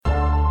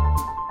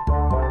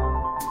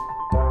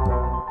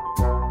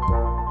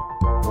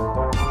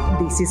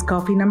This is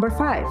coffee number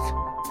 5.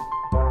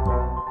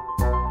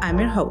 I'm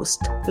your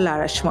host,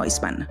 Lara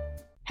Schmoisman.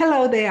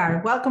 Hello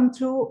there. Welcome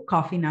to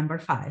coffee number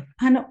 5.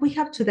 And we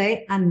have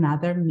today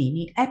another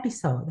mini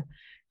episode.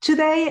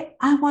 Today,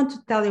 I want to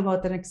tell you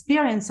about an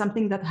experience,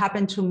 something that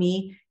happened to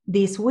me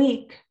this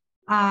week.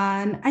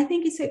 And I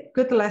think it's a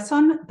good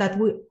lesson that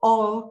we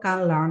all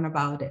can learn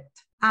about it.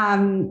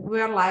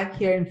 We're live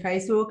here in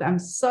Facebook. I'm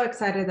so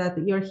excited that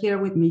you're here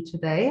with me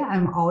today.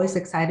 I'm always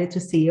excited to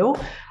see you.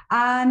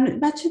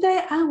 But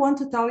today I want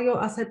to tell you,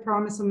 as I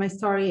promised in my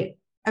story,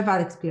 a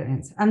bad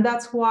experience. And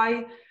that's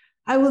why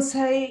I will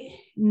say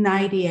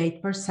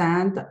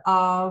 98%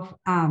 of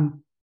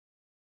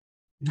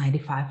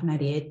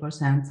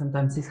 98%,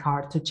 sometimes it's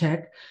hard to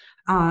check,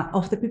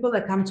 of the people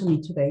that come to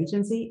me to the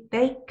agency,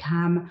 they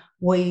come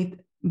with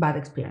bad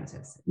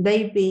experiences.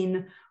 They've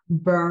been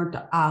burnt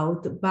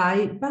out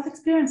by bad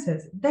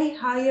experiences. They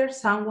hire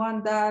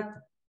someone that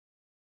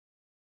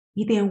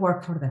it didn't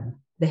work for them.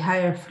 They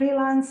hire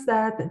freelance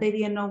that they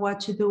didn't know what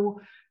to do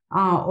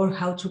or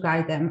how to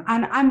guide them.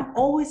 And I'm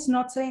always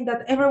not saying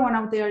that everyone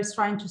out there is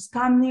trying to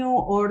scam you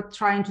or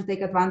trying to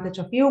take advantage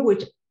of you,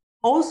 which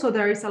also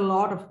there is a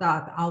lot of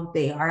that out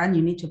there and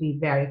you need to be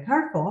very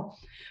careful.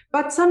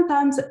 But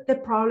sometimes the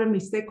problem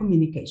is the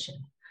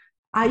communication.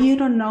 You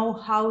don't know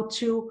how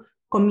to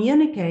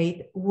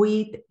communicate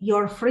with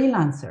your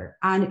freelancer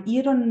and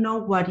you don't know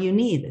what you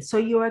need. So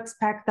you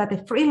expect that the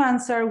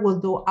freelancer will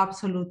do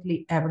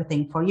absolutely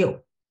everything for you.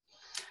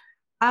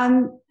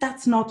 And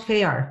that's not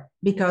fair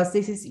because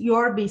this is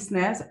your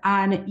business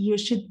and you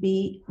should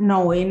be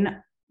knowing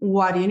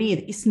what you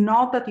need. It's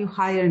not that you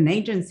hire an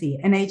agency.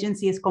 An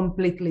agency is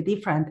completely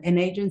different. An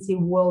agency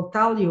will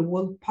tell you,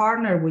 will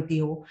partner with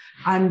you,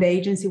 and the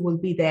agency will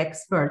be the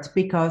experts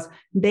because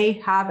they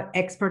have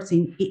experts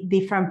in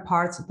different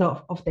parts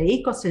of the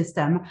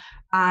ecosystem,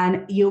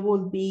 and you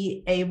will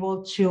be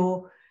able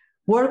to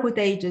work with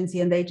the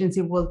agency, and the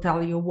agency will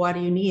tell you what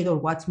you need or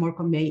what's more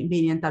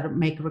convenient and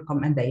make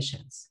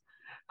recommendations.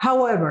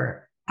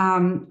 However,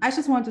 I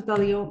just want to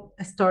tell you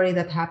a story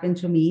that happened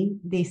to me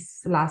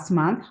this last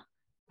month.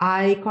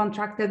 I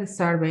contracted a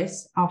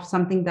service of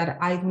something that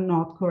I do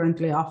not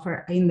currently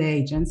offer in the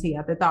agency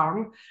at the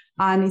time,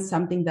 and it's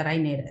something that I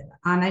needed.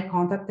 And I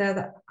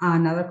contacted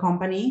another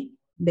company.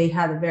 They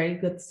had a very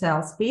good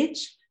sales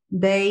pitch.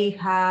 They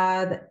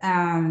had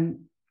a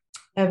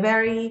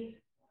very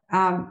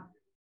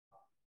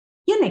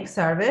unique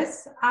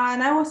service,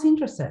 and I was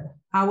interested.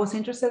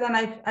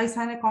 And I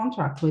signed a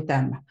contract with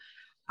them.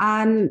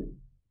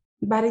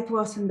 But it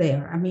wasn't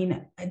there. I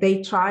mean,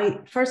 they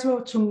tried, first of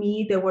all, to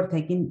me, they were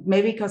thinking,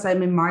 maybe because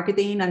I'm in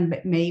marketing and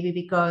maybe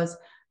because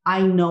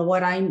I know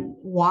what I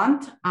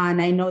want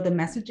and I know the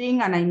messaging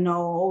and I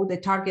know the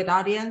target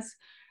audience,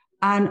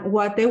 and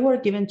what they were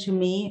giving to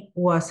me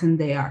wasn't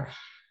there.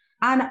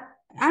 And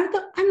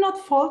I'm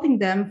not faulting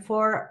them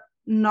for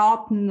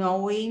not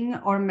knowing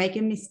or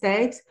making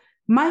mistakes.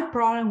 My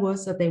problem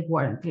was that they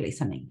weren't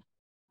listening.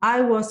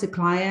 I was a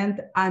client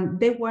and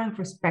they weren't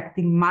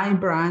respecting my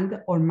brand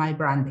or my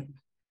branding.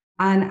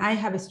 And I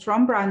have a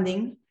strong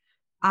branding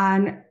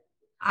and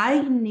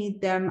I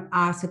need them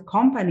as a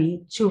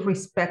company to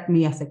respect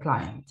me as a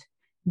client.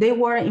 They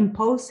were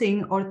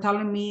imposing or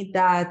telling me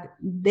that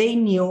they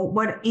knew,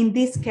 but in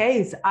this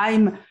case,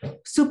 I'm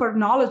super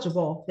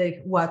knowledgeable of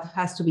what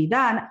has to be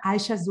done. I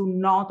just do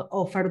not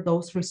offer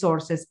those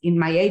resources in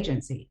my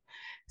agency.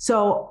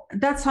 So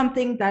that's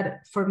something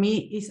that for me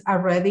is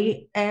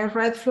already a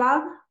red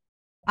flag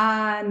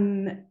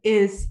and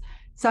is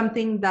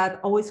something that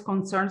always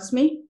concerns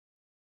me.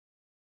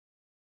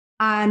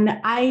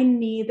 And I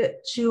need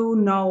to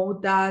know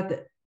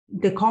that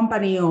the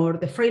company or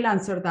the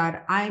freelancer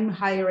that I'm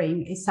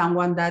hiring is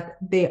someone that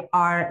they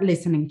are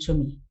listening to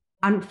me.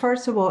 And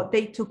first of all,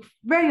 they took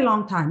very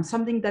long time,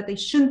 something that they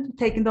shouldn't have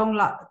taken long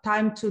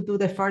time to do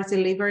the first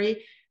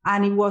delivery,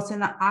 and it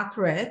wasn't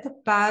accurate.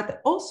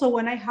 But also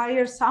when I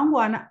hire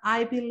someone,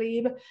 I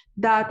believe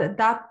that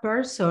that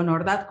person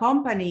or that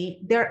company,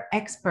 they're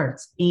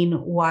experts in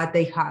what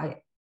they hire.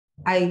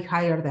 I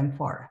hire them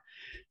for.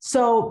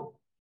 So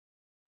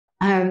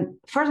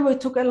first of all,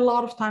 it took a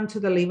lot of time to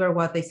deliver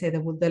what they said they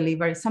would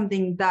deliver. It's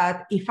something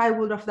that if I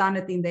would have done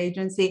it in the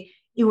agency,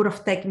 it would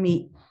have taken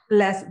me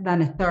less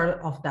than a third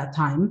of that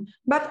time.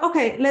 But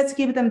okay, let's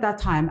give them that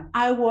time.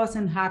 I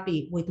wasn't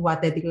happy with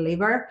what they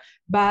deliver.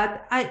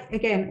 But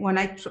when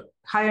I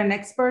hire an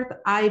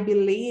expert, I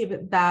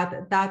believe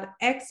that that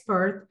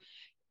expert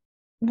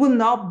will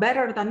know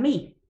better than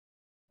me.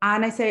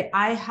 And I say,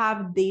 I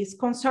have these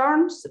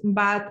concerns,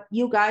 but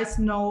you guys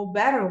know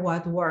better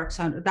what works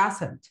and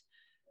doesn't.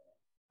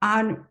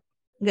 And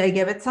I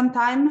gave it some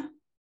time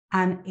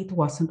and it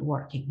wasn't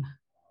working.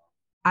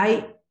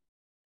 I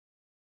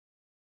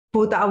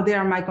put out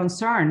there my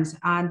concerns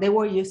and they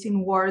were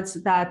using words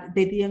that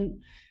they didn't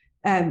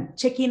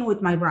check in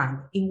with my brand.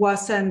 It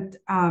wasn't,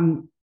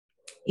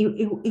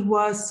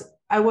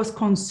 I was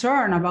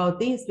concerned about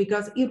this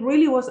because it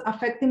really was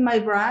affecting my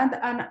brand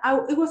and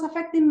it was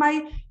affecting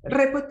my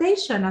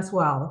reputation as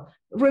well.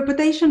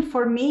 reputation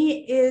for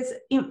me is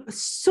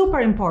super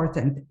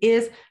important.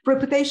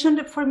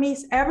 Reputation for me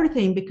is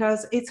everything,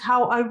 because it's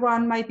how I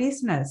run my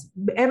business.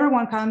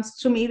 Everyone comes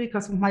to me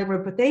because of my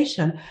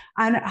reputation,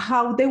 and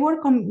how they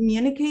were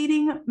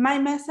communicating my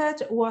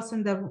message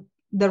wasn't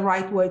the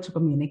right way to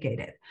communicate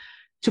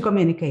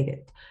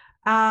it.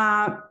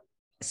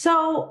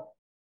 So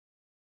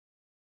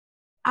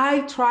I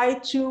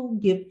tried to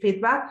give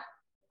feedback.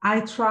 I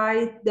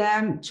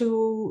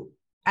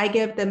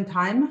gave them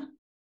time.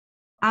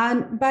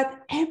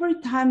 But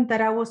every time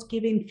that I was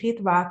giving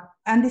feedback,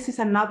 and this is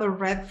another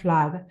red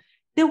flag,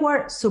 they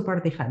were super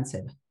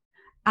defensive.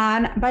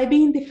 And by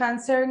being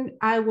defensive,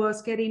 I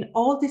was getting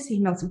all these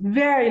emails,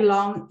 very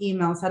long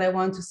emails that I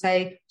want to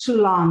say too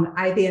long,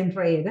 I didn't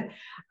read,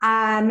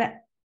 and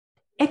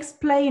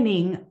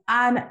explaining.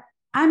 And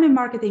I'm a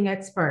marketing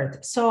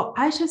expert, so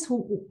I just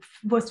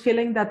was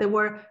feeling that they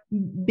were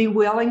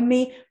bewailing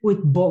me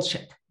with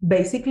bullshit.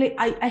 Basically,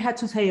 I had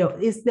to say,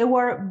 they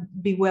were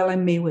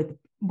bewailing me with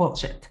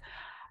bullshit.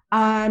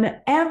 And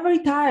every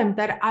time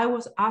that I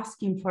was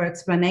asking for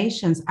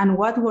explanations and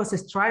what was a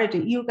strategy,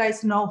 you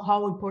guys know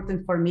how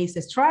important for me is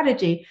a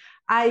strategy.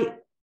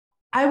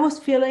 I was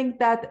feeling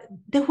that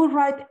they would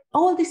write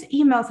all these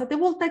emails that they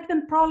will take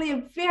them probably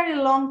a very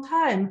long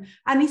time.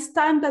 And it's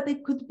time that they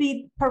could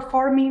be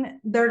performing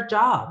their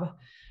job.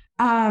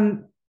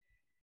 And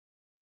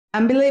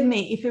believe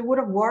me, if it would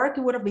have worked,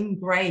 it would have been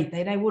great.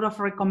 And I would have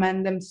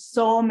recommended them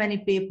so many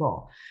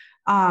people.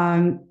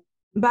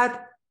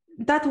 But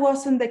that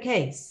wasn't the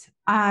case.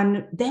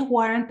 And they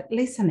weren't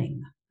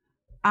listening.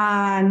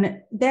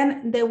 And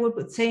then they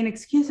would saying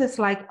excuses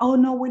like, oh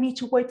no, we need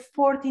to wait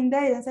 14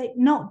 days. And say,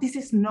 no, this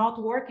is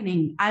not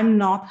working. I'm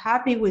not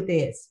happy with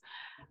this.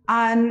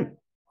 And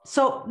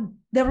so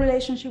the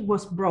relationship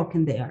was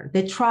broken there.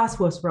 The trust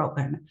was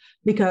broken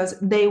because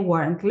they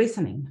weren't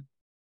listening.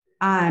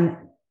 And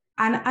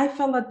I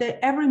felt that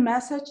every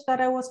message that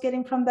I was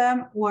getting from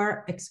them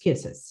were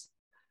excuses.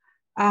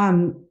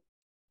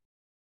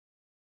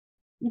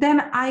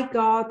 Then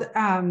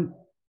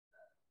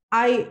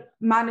I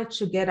managed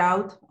to get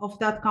out of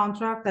that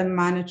contract and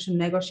managed to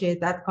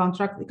negotiate that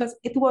contract because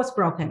it was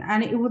broken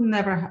and it would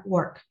never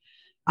work.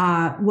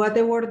 What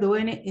they were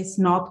doing is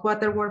not what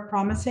they were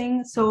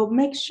promising. So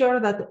make sure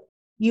that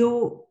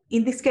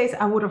in this case,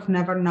 I would have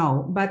never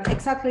known. But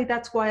exactly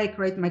that's why I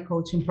create my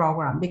coaching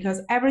program,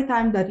 because every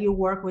time that you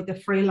work with a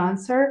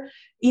freelancer,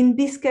 in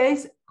this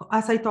case,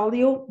 as I told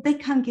you, they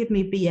can't give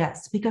me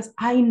BS because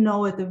I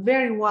know it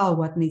very well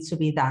what needs to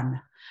be done.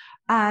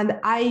 And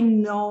I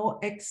know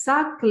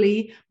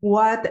exactly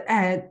what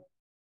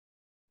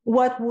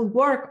would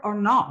work or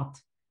not.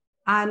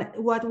 And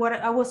what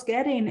I was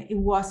getting, it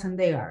wasn't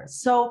there.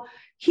 So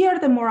here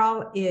the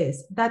moral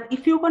is that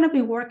if you're going to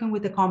be working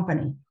with a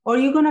company, or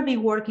you're going to be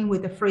working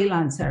with a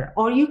freelancer,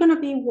 or you're going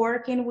to be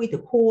working with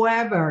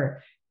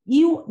whoever,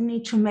 you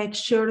need to make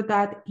sure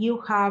that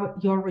you have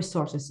your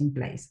resources in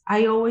place.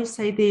 I always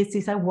say this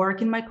is I work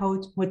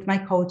with my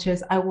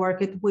coaches, I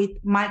work it with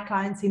my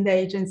clients in the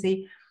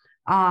agency.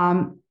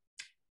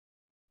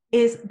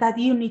 Is that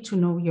you need to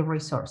know your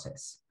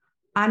resources.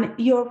 And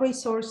your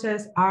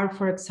resources are,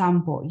 for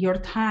example, your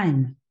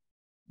time,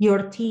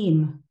 your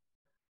team,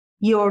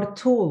 your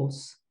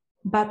tools,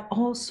 but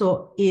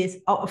also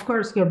is, of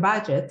course, your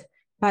budget,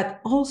 but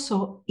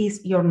also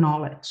is your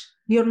knowledge.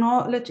 Your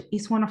knowledge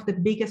is one of the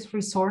biggest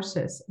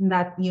resources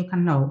that you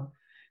can know.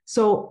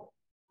 So,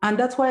 and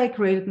that's why I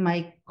created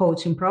my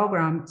coaching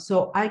program,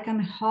 so I can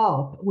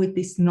help with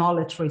these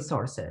knowledge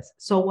resources.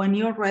 So when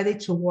you're ready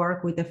to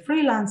work with a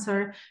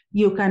freelancer,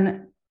 you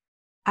can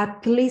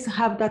at least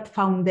have that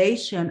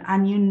foundation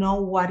and you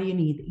know what you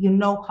need. You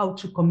know how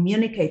to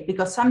communicate,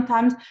 because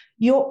sometimes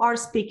you are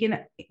speaking,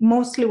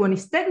 mostly when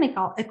it's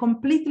technical, a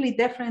completely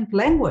different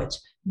language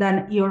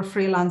than your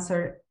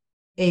freelancer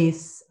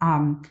is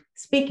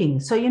speaking.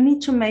 So you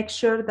need to make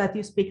sure that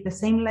you speak the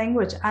same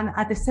language, and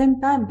at the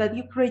same time that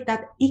you create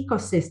that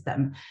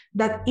ecosystem,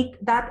 that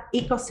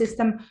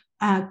ecosystem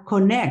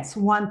connects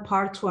one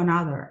part to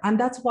another. And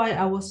that's why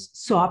I was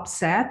so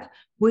upset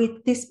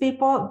with these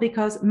people,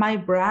 because my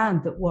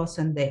brand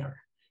wasn't there.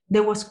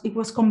 It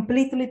was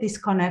completely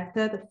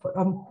disconnected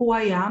from who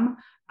I am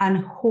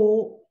and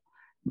who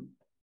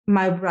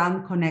my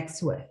brand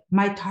connects with.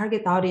 My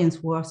target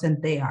audience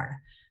wasn't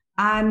there.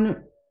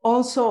 And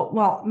also,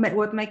 well,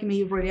 what made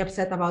me really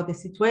upset about the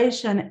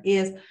situation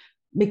is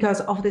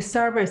because of the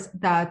service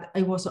that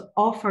it was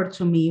offered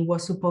to me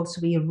was supposed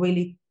to be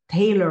really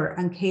tailored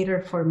and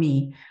catered for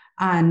me,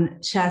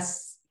 and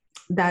just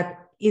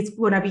that it's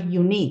going to be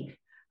unique.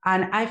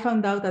 And I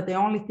found out that the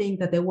only thing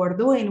that they were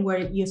doing were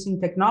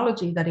using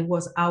technology, that it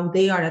was out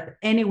there, that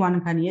anyone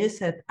can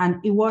use it.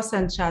 And it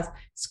wasn't just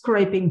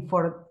scraping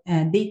for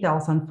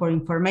details and for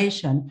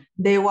information.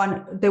 They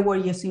were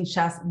using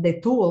just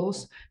the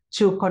tools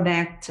to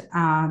connect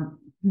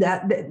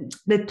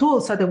the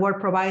tools that they were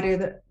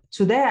provided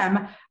to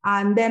them.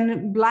 And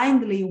then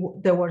blindly,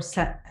 they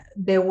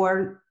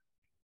were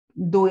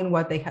doing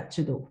what they had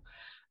to do.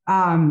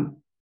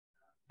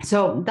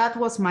 So that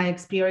was my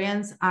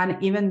experience. And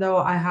even though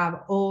I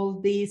have all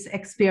this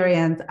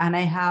experience and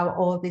I have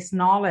all this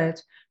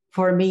knowledge,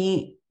 for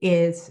me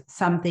is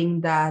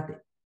something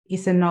that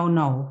is a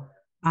no-no.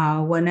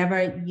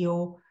 Whenever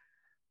you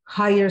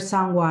hire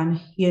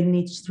someone, you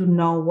need to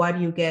know what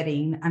you're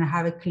getting and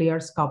have a clear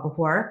scope of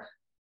work.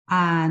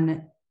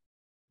 And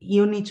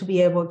you need to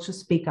be able to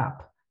speak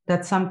up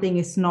that something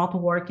is not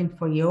working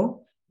for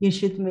you. You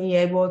should be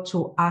able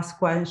to ask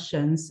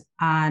questions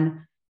and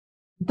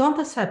don't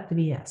accept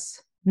BS.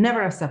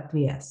 Never accept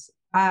BS.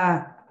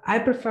 I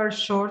prefer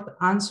short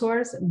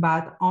answers,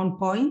 but on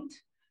point,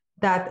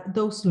 that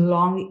those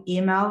long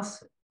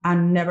emails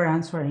and never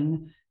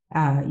answering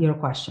your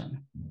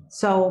question.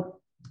 So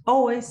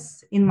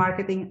always in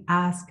marketing,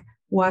 ask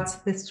what's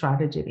the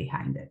strategy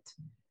behind it.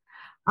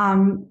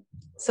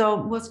 So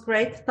it was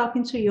great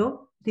talking to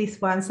you this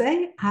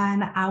Wednesday,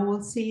 and I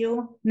will see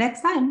you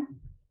next time.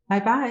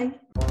 Bye-bye.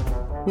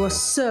 It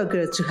was so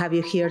good to have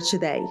you here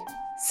today.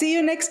 See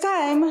you next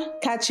time.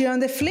 Catch you on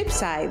the flip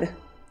side.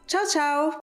 Ciao, ciao.